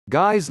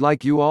Guys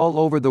like you all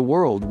over the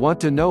world want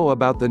to know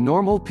about the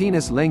normal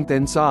penis length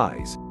and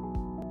size.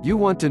 You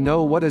want to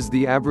know what is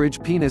the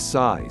average penis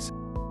size.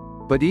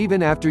 But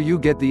even after you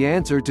get the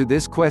answer to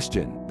this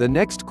question, the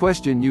next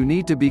question you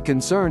need to be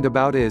concerned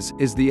about is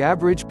the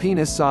average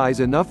penis size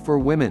enough for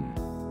women?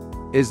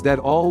 Is that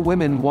all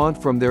women want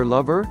from their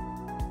lover?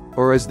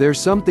 Or is there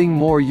something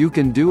more you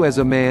can do as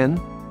a man?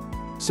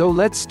 So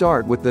let's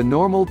start with the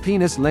normal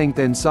penis length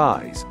and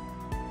size.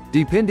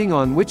 Depending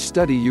on which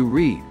study you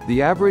read,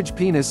 the average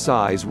penis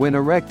size when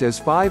erect is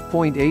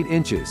 5.8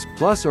 inches,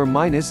 plus or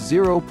minus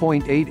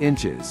 0.8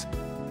 inches.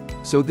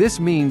 So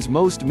this means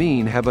most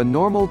men have a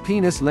normal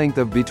penis length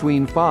of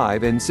between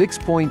 5 and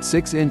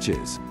 6.6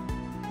 inches.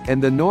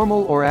 And the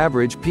normal or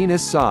average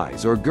penis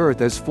size or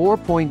girth is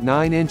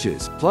 4.9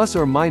 inches, plus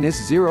or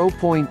minus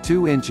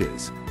 0.2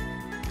 inches.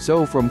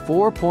 So from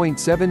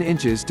 4.7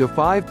 inches to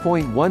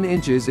 5.1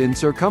 inches in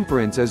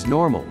circumference is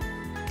normal.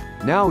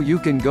 Now you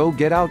can go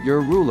get out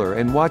your ruler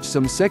and watch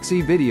some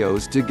sexy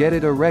videos to get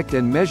it erect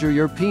and measure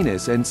your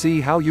penis and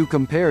see how you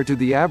compare to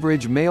the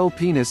average male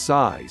penis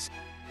size.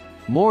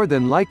 More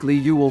than likely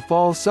you will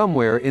fall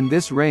somewhere in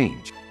this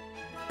range.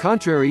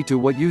 Contrary to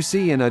what you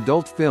see in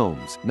adult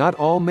films, not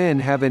all men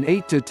have an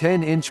 8 to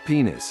 10 inch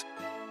penis.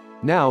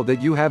 Now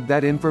that you have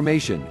that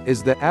information,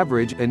 is the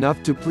average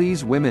enough to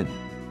please women?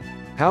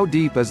 How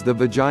deep is the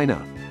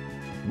vagina?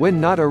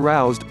 When not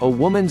aroused, a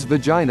woman's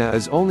vagina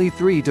is only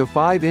 3 to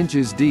 5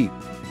 inches deep.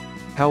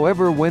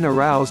 However, when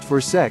aroused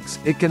for sex,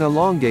 it can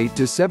elongate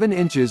to 7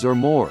 inches or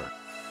more.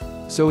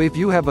 So if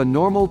you have a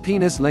normal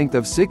penis length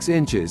of 6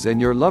 inches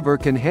and your lover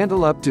can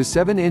handle up to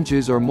 7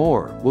 inches or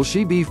more, will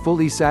she be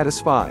fully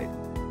satisfied?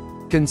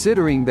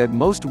 Considering that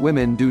most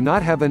women do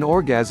not have an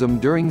orgasm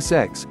during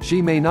sex, she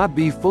may not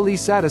be fully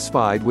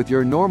satisfied with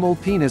your normal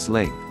penis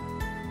length.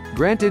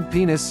 Granted,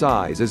 penis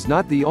size is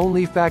not the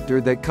only factor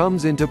that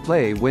comes into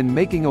play when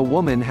making a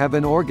woman have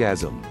an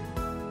orgasm.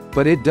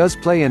 But it does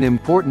play an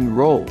important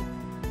role.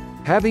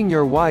 Having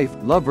your wife,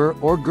 lover,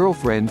 or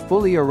girlfriend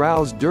fully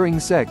aroused during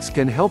sex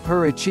can help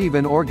her achieve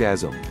an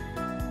orgasm.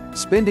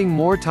 Spending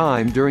more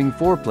time during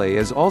foreplay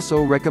is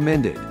also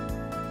recommended.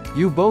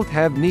 You both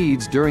have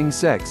needs during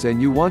sex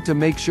and you want to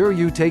make sure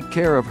you take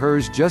care of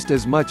hers just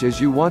as much as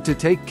you want to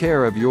take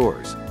care of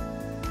yours.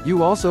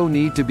 You also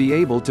need to be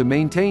able to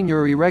maintain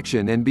your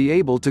erection and be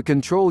able to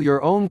control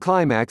your own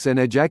climax and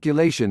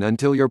ejaculation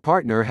until your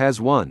partner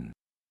has one.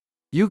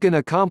 You can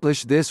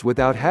accomplish this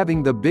without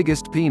having the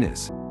biggest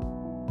penis.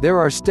 There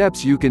are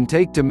steps you can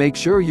take to make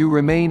sure you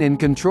remain in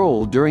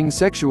control during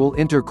sexual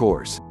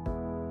intercourse.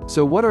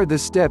 So what are the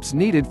steps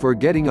needed for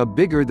getting a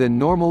bigger than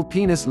normal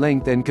penis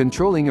length and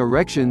controlling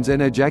erections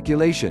and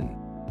ejaculation?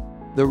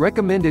 The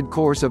recommended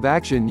course of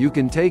action you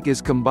can take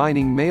is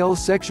combining male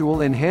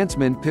sexual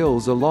enhancement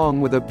pills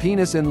along with a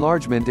penis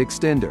enlargement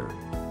extender.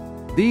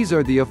 These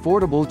are the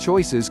affordable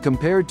choices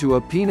compared to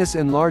a penis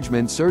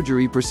enlargement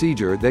surgery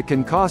procedure that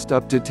can cost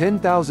up to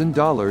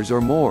 $10,000 or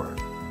more.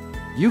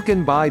 You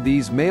can buy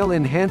these male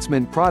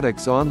enhancement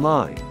products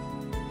online.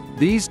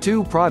 These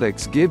two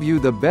products give you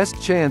the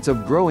best chance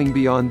of growing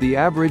beyond the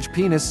average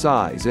penis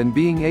size and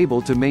being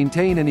able to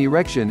maintain an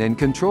erection and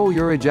control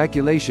your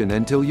ejaculation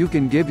until you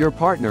can give your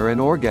partner an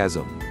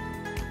orgasm.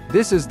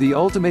 This is the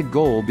ultimate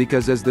goal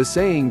because, as the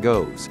saying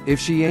goes, if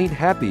she ain't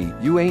happy,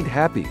 you ain't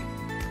happy.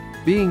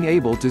 Being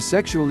able to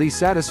sexually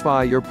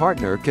satisfy your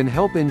partner can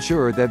help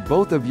ensure that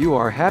both of you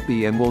are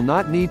happy and will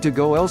not need to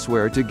go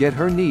elsewhere to get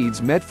her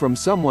needs met from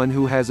someone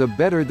who has a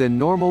better than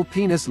normal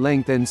penis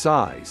length and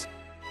size.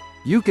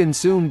 You can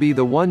soon be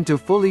the one to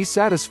fully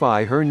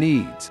satisfy her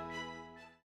needs.